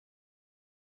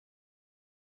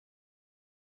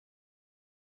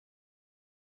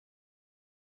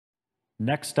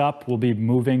Next up, we'll be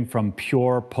moving from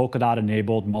pure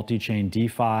Polkadot-enabled multi-chain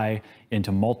DeFi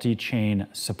into multi-chain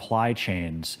supply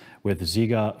chains with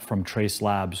Žiga from Trace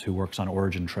Labs, who works on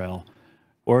OriginTrail.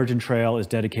 OriginTrail is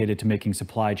dedicated to making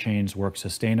supply chains work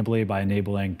sustainably by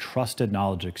enabling trusted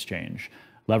knowledge exchange.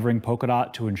 Leveraging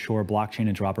Polkadot to ensure blockchain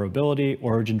interoperability,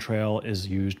 OriginTrail is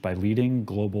used by leading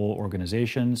global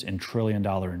organizations in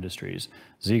trillion-dollar industries.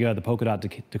 Žiga, the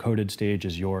Polkadot Decoded stage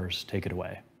is yours. Take it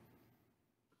away.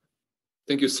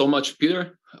 Thank you so much,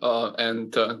 Peter,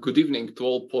 and good evening to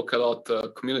all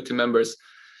Polkadot community members,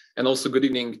 and also good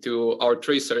evening to our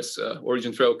tracers,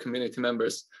 OriginTrail community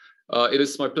members. It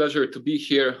is my pleasure to be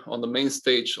here on the main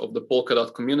stage of the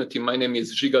Polkadot community. My name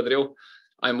is Žiga Drev.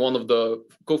 I'm one of the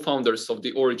co-founders of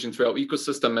the OriginTrail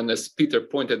ecosystem, and as Peter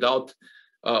pointed out,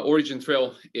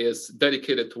 OriginTrail is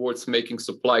dedicated towards making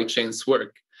supply chains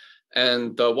work.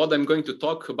 And what I'm going to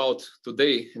talk about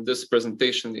today in this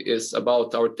presentation is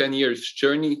about our 10 years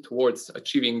journey towards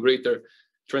achieving greater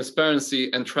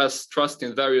transparency and trust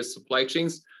in various supply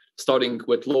chains, starting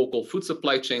with local food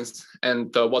supply chains.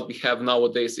 And what we have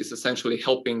nowadays is essentially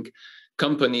helping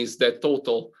companies that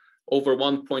total over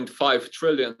 1.5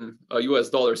 trillion US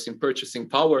dollars in purchasing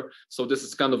power. So this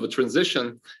is kind of a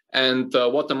transition. And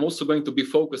what I'm also going to be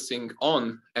focusing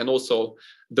on, and also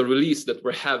the release that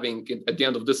we're having at the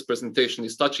end of this presentation,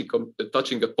 is touching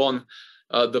upon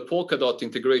the Polkadot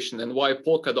integration and why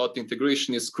Polkadot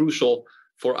integration is crucial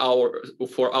for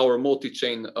our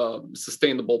multi-chain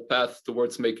sustainable path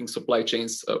towards making supply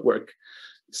chains work.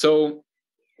 So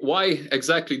why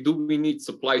exactly do we need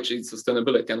supply chain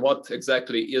sustainability, and what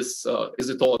exactly is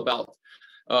it all about?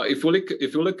 If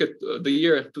you look at the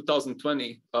year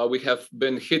 2020, we have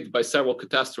been hit by several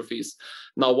catastrophes.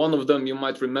 Now, one of them you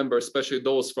might remember, especially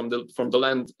those from the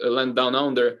land down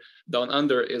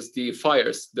under, is the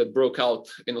fires that broke out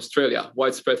in Australia,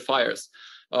 widespread fires,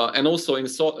 and also in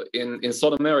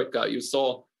South America, you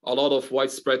saw a lot of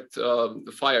widespread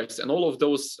fires, and all of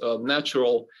those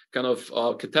natural kind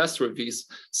of catastrophes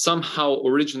somehow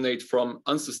originate from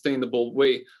unsustainable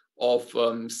way of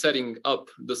setting up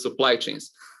the supply chains.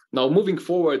 Now, moving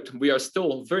forward, we are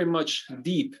still very much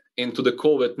deep into the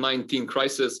COVID-19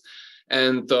 crisis.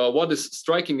 And what is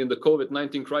striking in the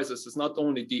COVID-19 crisis is not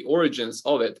only the origins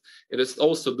of it, it is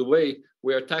also the way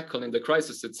we are tackling the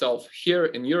crisis itself. Here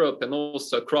in Europe and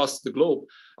also across the globe,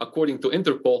 according to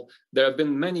Interpol, there have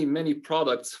been many, many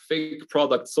products, fake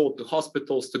products sold to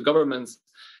hospitals, to governments.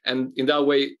 And in that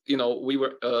way, we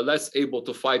were less able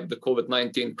to fight the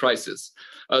COVID-19 crisis.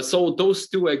 So those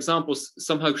two examples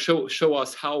somehow show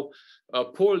us how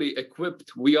poorly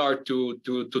equipped we are to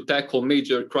tackle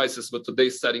major crises with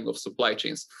today's setting of supply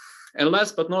chains. And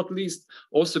last but not least,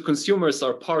 also consumers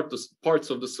are parts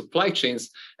of the supply chains,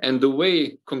 and the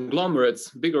way conglomerates,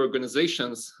 big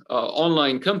organizations,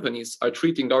 online companies are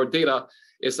treating our data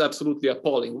is absolutely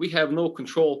appalling. We have no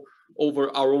control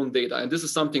over our own data, and this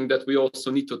is something that we also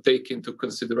need to take into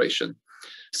consideration.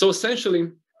 So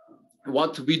essentially,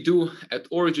 what we do at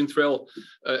OriginTrail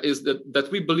is that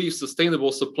we believe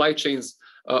sustainable supply chains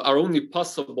are only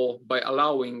possible by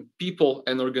allowing people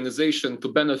and organizations to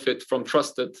benefit from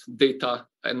trusted data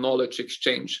and knowledge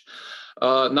exchange.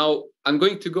 Now, I'm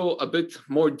going to go a bit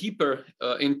more deeper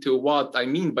into what I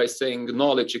mean by saying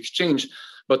knowledge exchange.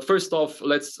 But first off,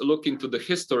 let's look into the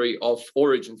history of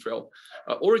OriginTrail.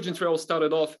 OriginTrail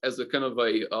started off as a kind of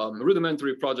a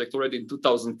rudimentary project already in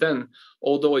 2010,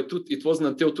 although it wasn't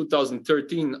until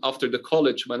 2013 after the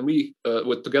college when we,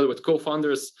 together with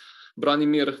co-founders,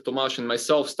 Branimir, Tomasz, and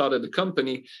myself, started the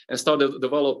company and started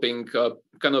developing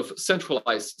kind of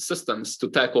centralized systems to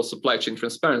tackle supply chain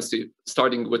transparency,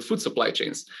 starting with food supply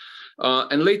chains.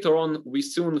 And later on, we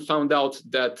soon found out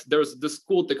that there's this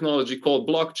cool technology called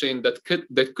blockchain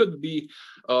that could be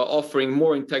offering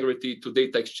more integrity to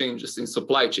data exchanges in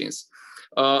supply chains.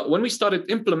 When we started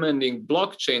implementing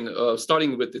blockchain,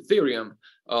 starting with Ethereum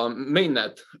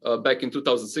mainnet back in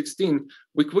 2016,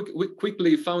 we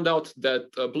quickly found out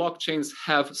that blockchains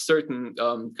have certain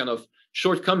kind of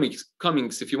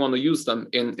shortcomings if you want to use them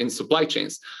in supply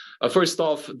chains. First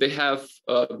off,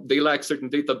 they lack certain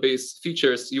database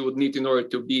features you would need in order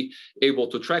to be able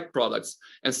to track products.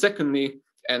 And secondly,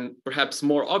 and perhaps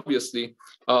more obviously,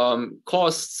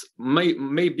 costs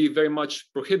may be very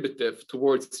much prohibitive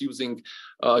towards using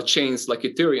chains like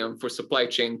Ethereum for supply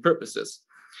chain purposes.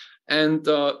 And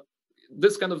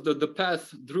this kind of the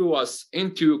path drew us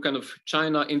into kind of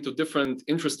China, into different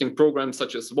interesting programs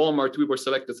such as Walmart. We were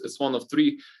selected as one of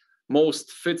 3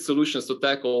 most fit solutions to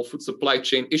tackle food supply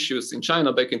chain issues in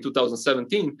China back in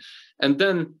 2017. And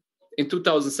then in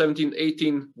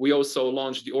 2017-18, we also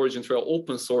launched the OriginTrail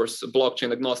open source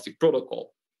blockchain agnostic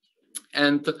protocol.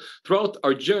 And throughout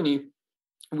our journey,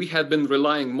 we had been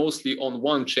relying mostly on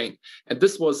one chain. And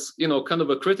this was, kind of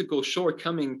a critical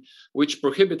shortcoming, which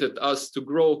prohibited us to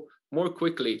grow more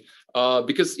quickly.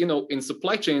 Because, in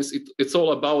supply chains, it's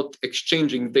all about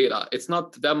exchanging data. It's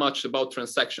not that much about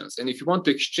transactions. And if you want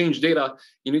to exchange data,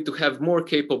 you need to have more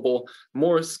capable,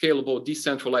 more scalable,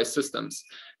 decentralized systems.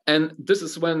 And this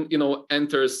is when,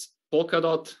 enters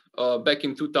Polkadot back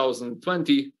in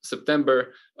 2020,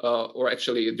 September, or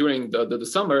actually during the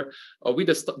summer, we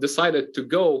decided to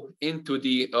go into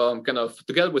the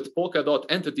together with Polkadot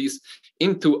entities,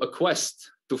 into a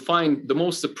quest to find the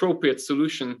most appropriate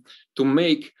solution to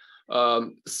make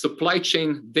supply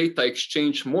chain data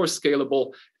exchange more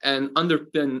scalable and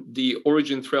underpin the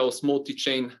OriginTrail's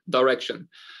multi-chain direction.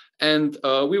 And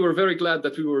we were very glad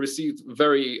that we were received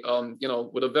very,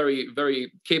 with a very,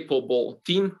 very capable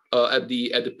team at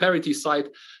the Parity site,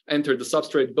 entered the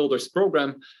Substrate Builders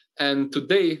program. And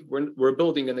today we're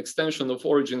building an extension of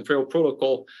OriginTrail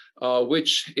protocol,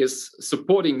 which is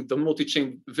supporting the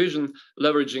multi-chain vision,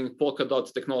 leveraging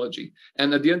Polkadot technology.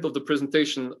 And at the end of the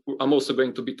presentation, I'm also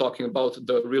going to be talking about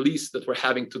the release that we're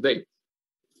having today.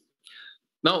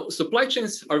 Now, supply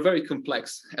chains are very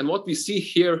complex. And what we see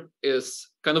here is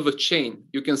kind of a chain.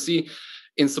 You can see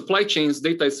in supply chains,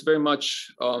 data is very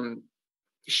much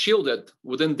shielded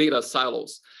within data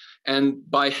silos. And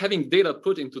by having data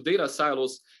put into data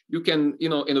silos, you can,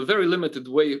 in a very limited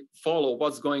way, follow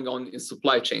what's going on in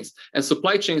supply chains. And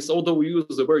supply chains, although we use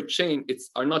the word chain,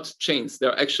 are not chains.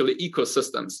 They're actually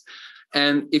ecosystems.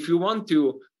 And if you want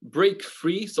to break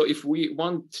free, so if we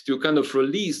want to kind of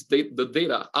release the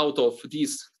data out of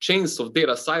these chains of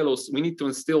data silos, we need to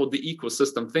instill the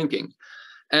ecosystem thinking.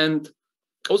 And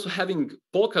also having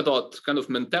Polkadot kind of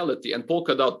mentality and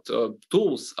Polkadot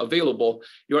tools available,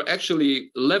 you're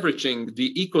actually leveraging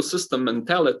the ecosystem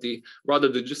mentality rather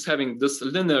than just having this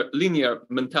linear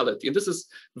mentality. And this is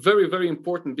very, very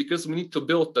important because we need to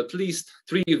build at least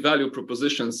 3 value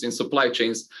propositions in supply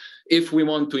chains if we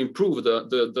want to improve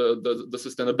the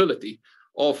sustainability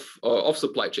of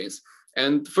supply chains.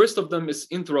 And first of them is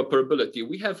interoperability.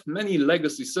 We have many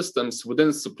legacy systems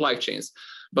within supply chains,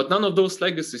 but none of those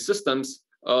legacy systems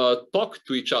talk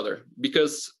to each other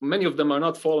because many of them are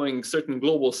not following certain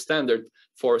global standard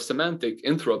for semantic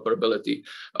interoperability,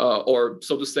 or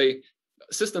so to say,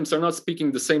 systems are not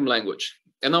speaking the same language.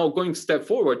 And now going a step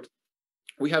forward,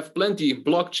 we have plenty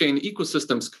blockchain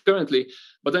ecosystems currently,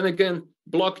 but then again,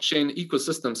 blockchain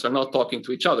ecosystems are not talking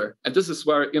to each other. And this is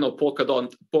where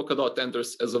Polkadot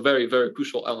enters as a very, very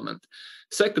crucial element.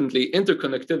 Secondly,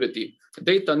 interconnectivity.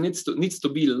 Data needs to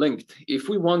be linked. If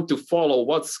we want to follow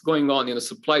what's going on in a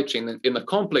supply chain, in a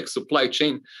complex supply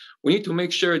chain, we need to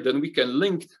make sure that we can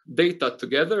link data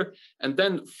together and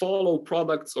then follow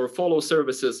products or follow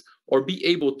services or be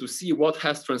able to see what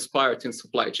has transpired in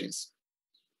supply chains.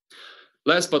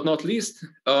 Last but not least,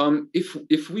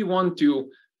 if we want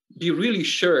to be really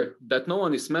sure that no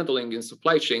one is meddling in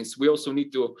supply chains, we also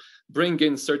need to bring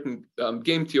in certain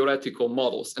game theoretical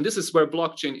models. And this is where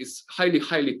blockchain is highly,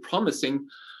 highly promising,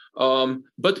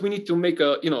 but we need to make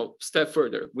a step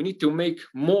further. We need to make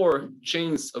more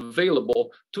chains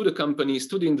available to the companies,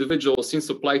 to the individuals in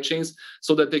supply chains,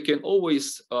 so that they can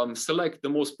always select the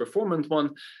most performant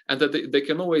one, and that they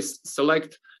can always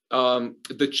select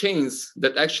the chains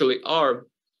that actually are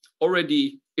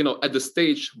already at the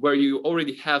stage where you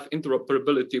already have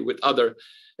interoperability with other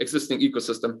existing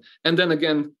ecosystem. And then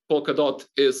again, Polkadot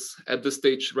is at this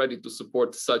stage ready to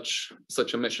support such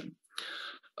a mission.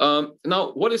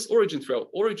 Now, what is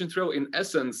OriginTrail? OriginTrail, in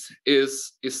essence,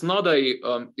 is not a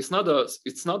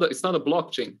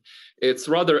blockchain. It's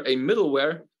rather a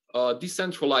middleware,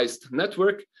 decentralized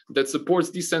network that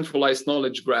supports decentralized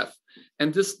knowledge graph.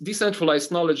 And this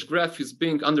decentralized knowledge graph is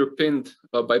being underpinned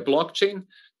by blockchain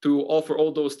to offer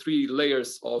all those 3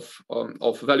 layers of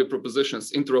value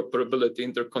propositions: interoperability,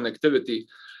 interconnectivity,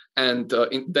 and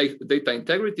data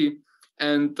integrity.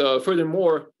 And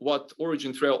furthermore, what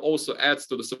OriginTrail also adds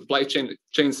to the supply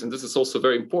chains, and this is also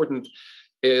very important,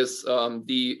 is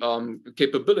the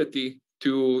capability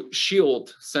to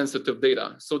shield sensitive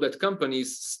data so that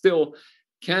companies still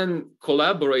can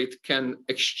collaborate, can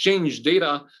exchange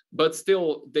data, but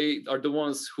still they are the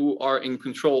ones who are in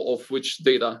control of which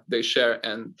data they share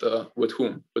and with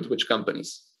whom, with which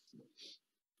companies.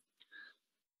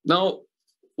 Now,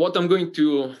 what I'm going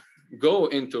to go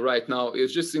into right now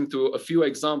is just into a few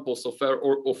examples of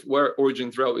where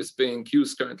OriginTrail is being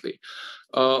used currently.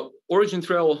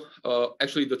 OriginTrail,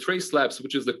 actually the Trace Labs,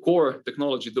 which is the core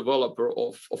technology developer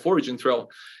of OriginTrail,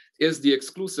 is the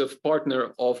exclusive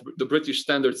partner of the British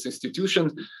Standards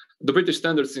Institution. The British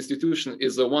Standards Institution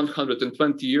is a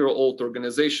 120-year-old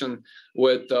organization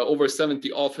with over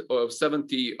 70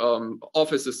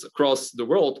 offices across the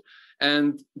world.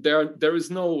 And there is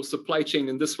no supply chain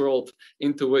in this world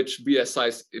into which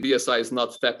BSI is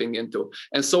not stepping into.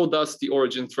 And so does the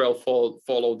OriginTrail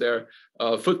follow their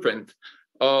footprint.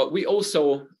 We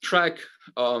also track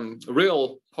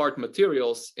rail part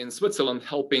materials in Switzerland,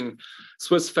 helping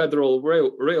Swiss Federal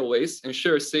Railways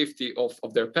ensure safety of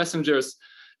their passengers.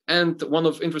 And one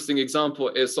of interesting example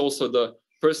is also the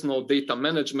personal data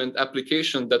management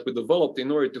application that we developed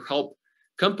in order to help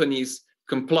companies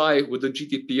comply with the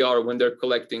GDPR when they're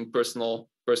collecting personal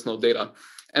data.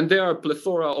 And there are a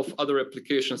plethora of other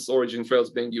applications OriginTrail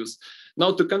is being used.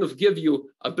 Now, to kind of give you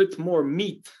a bit more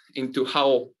meat into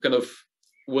how kind of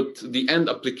what the end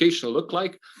application look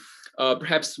like,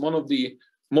 perhaps one of the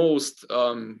most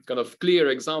kind of clear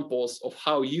examples of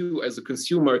how you as a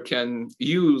consumer can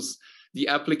use the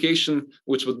application,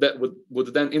 which would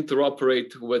then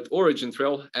interoperate with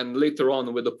OriginTrail and later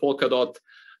on with the Polkadot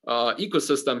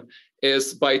ecosystem,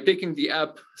 is by taking the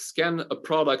app, scan a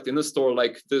product in a store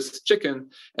like this chicken,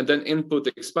 and then input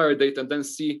the expiry date, and then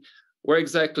see where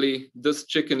exactly this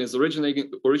chicken is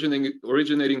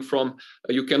originating from.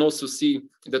 You can also see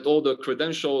that all the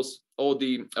credentials, all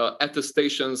the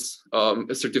attestations,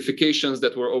 certifications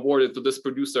that were awarded to this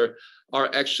producer are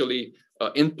actually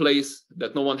in place,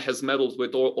 that no one has meddled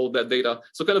with all that data.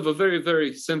 So kind of a very,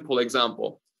 very simple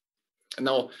example.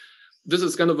 Now, this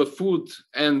is kind of a food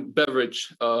and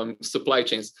beverage supply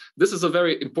chains. This is a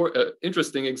very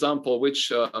interesting example,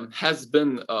 which has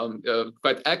been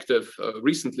quite active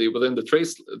recently within the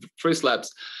Trace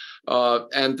Labs.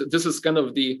 And this is kind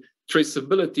of the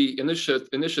traceability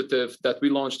initiative that we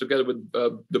launched together with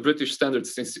the British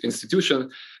Standards Institution,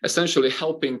 essentially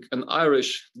helping an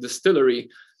Irish distillery,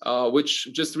 which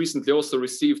just recently also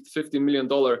received $50 million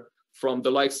from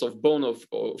the likes of Bono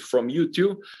from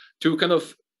U2, to kind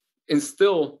of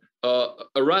instill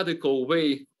a radical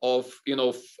way of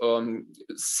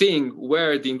seeing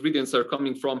where the ingredients are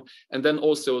coming from, and then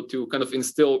also to kind of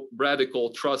instill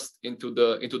radical trust into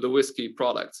the whiskey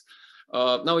products.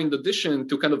 Now, in addition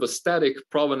to kind of a static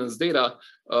provenance data,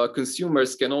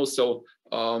 consumers can also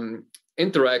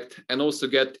interact and also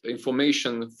get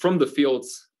information from the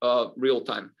fields real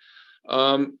time.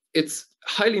 It's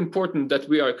highly important that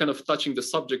we are kind of touching the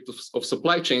subject of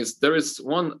supply chains. There is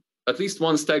at least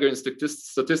one staggering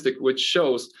statistic which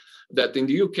shows that in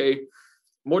the UK,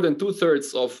 more than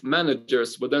 2/3 of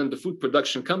managers within the food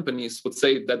production companies would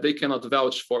say that they cannot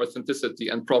vouch for authenticity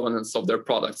and provenance of their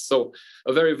products. So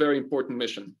a very, very important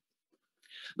mission.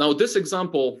 Now, this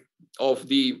example of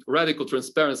the radical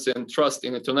transparency and trust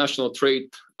in international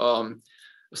trade,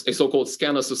 a so-called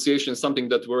SCAN association, something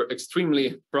that we're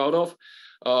extremely proud of.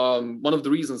 One of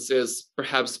the reasons is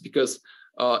perhaps because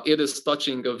it is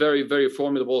touching a very, very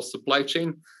formidable supply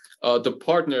chain. The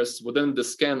partners within the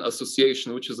SCAN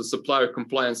association, which is a supplier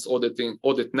compliance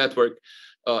audit network,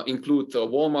 include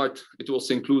Walmart. It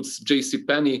also includes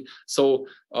JCPenney. So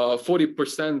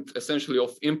 40% essentially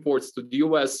of imports to the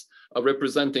US,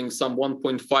 representing some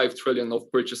 1.5 trillion of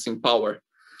purchasing power.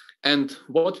 And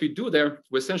what we do there,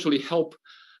 we essentially help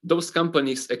those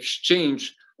companies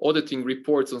exchange auditing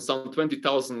reports on some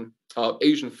 20,000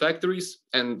 Asian factories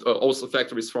and also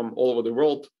factories from all over the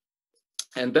world.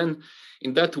 And then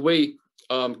in that way,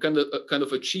 kind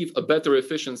of achieve a better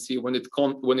efficiency when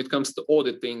it comes to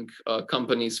auditing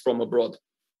companies from abroad.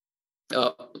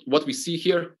 What we see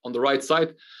here on the right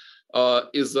side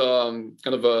is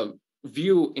kind of a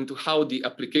view into how the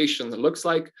application looks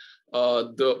like.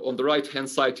 On the right-hand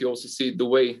side, you also see the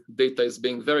way data is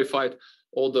being verified,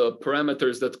 all the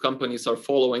parameters that companies are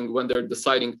following when they're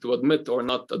deciding to admit or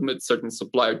not admit certain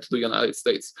supplier to the United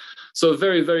States. So a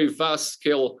very, very vast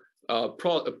scale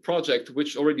project,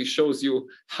 which already shows you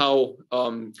how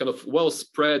kind of well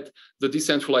spread the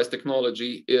decentralized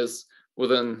technology is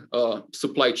within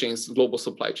supply chains, global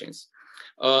supply chains.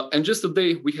 And just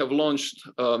today we have launched,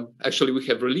 actually we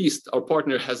have released, our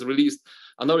partner has released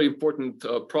another important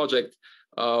project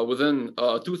within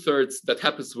that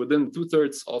happens within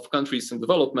 2/3 of countries in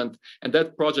development. And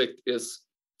that project is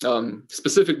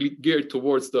specifically geared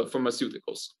towards the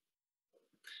pharmaceuticals.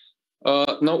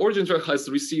 Now, OriginTrail has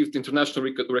received international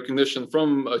recognition from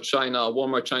China.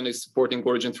 Walmart China is supporting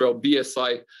OriginTrail,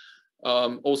 BSI,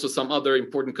 also some other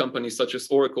important companies such as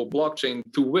Oracle Blockchain,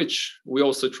 to which we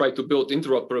also try to build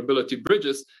interoperability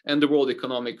bridges, and the World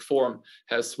Economic Forum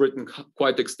has written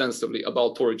quite extensively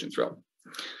about OriginTrail.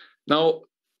 Now,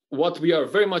 what we are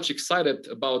very much excited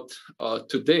about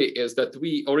today is that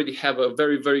we already have a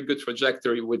very, very good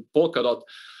trajectory with Polkadot.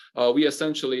 We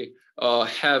essentially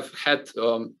have had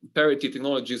Parity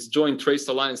Technologies join Trace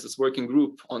Alliance's working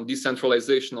group on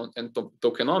decentralization and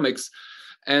tokenomics.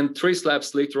 And Trace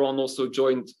Labs later on also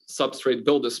joined Substrate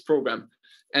Builders program.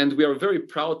 And we are very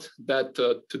proud that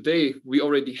today we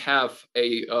already have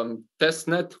a test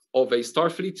net of a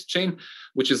Starfleet chain,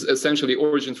 which is essentially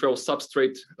OriginTrail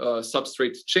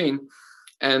substrate chain.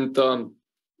 And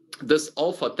this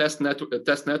alpha test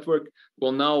network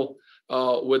will now,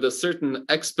 with a certain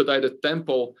expedited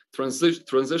tempo,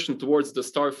 transition towards the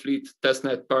Starfleet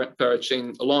testnet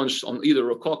parachain launch on either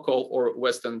Rococo or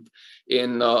West End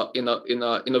in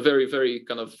a very, very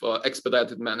kind of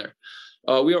expedited manner.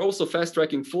 We are also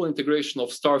fast-tracking full integration of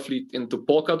Starfleet into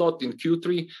Polkadot in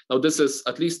Q3. Now, this is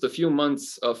at least a few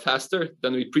months faster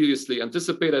than we previously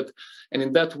anticipated. And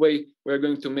in that way, we're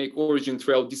going to make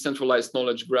OriginTrail decentralized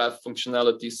knowledge graph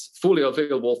functionalities fully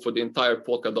available for the entire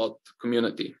Polkadot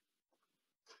community.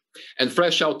 And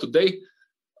fresh out today,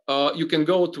 you can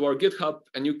go to our GitHub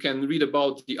and you can read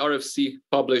about the RFC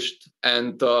published,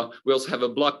 and we also have a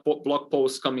blog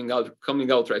post coming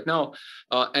out right now.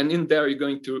 And in there, you're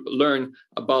going to learn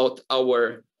about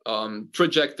our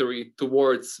trajectory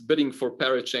towards bidding for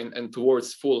parachain and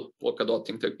towards full Polkadot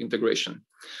integration.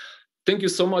 Thank you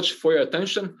so much for your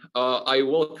attention. I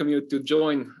welcome you to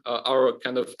join our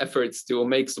kind of efforts to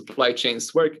make supply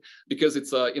chains work, because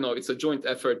it's a joint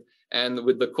effort. And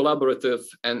with the collaborative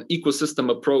and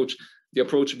ecosystem approach, the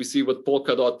approach we see with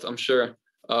Polkadot, I'm sure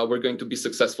we're going to be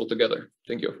successful together.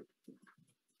 Thank you.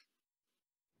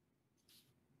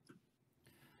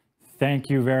 Thank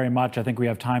you very much. I think we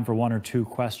have time for one or two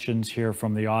questions here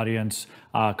from the audience.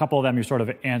 A couple of them you sort of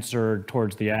answered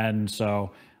towards the end.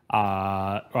 So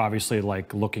obviously,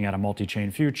 like looking at a multi-chain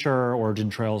future,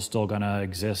 OriginTrail is still going to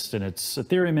exist in its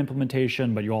Ethereum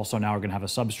implementation, but you also now are going to have a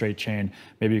substrate chain.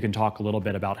 Maybe you can talk a little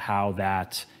bit about how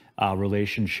that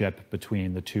relationship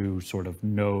between the two sort of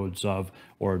nodes of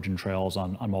OriginTrails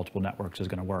on multiple networks is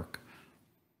going to work.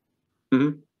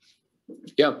 Mm-hmm.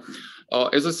 Yeah,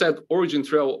 as I said,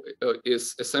 OriginTrail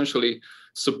is essentially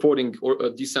supporting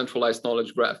a decentralized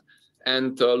knowledge graph.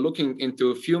 And looking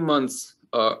into a few months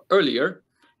earlier,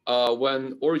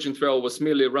 when OriginTrail was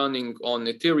merely running on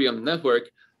Ethereum network,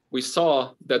 we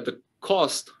saw that the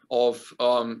cost of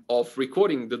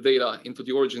recording the data into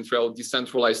the OriginTrail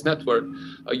decentralized network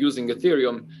using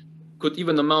Ethereum could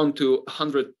even amount to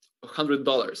 $100.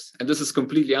 And this is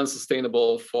completely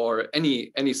unsustainable for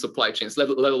any supply chains, let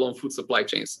alone food supply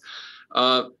chains.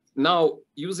 Now,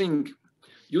 using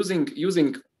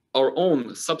our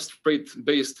own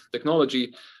substrate-based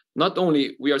technology, not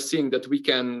only we are seeing that we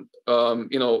can,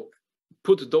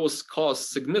 put those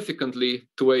costs significantly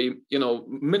to a,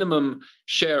 minimum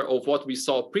share of what we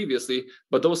saw previously,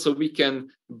 but also we can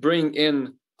bring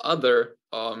in other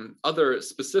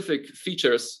specific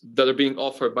features that are being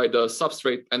offered by the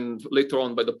substrate and later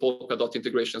on by the Polkadot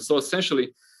integration. So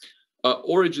essentially,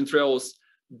 OriginTrail's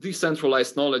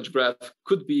decentralized knowledge graph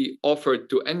could be offered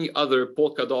to any other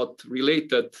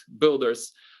Polkadot-related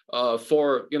builders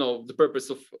for the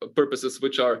purposes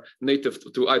which are native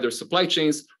to either supply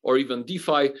chains or even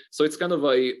DeFi. So it's kind of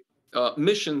a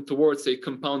mission towards a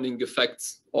compounding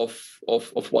effects of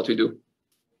what we do.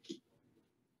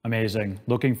 Amazing.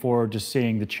 Looking forward to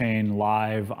seeing the chain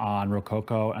live on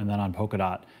Rococo and then on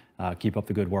Polkadot. Keep up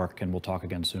the good work, and we'll talk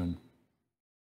again soon.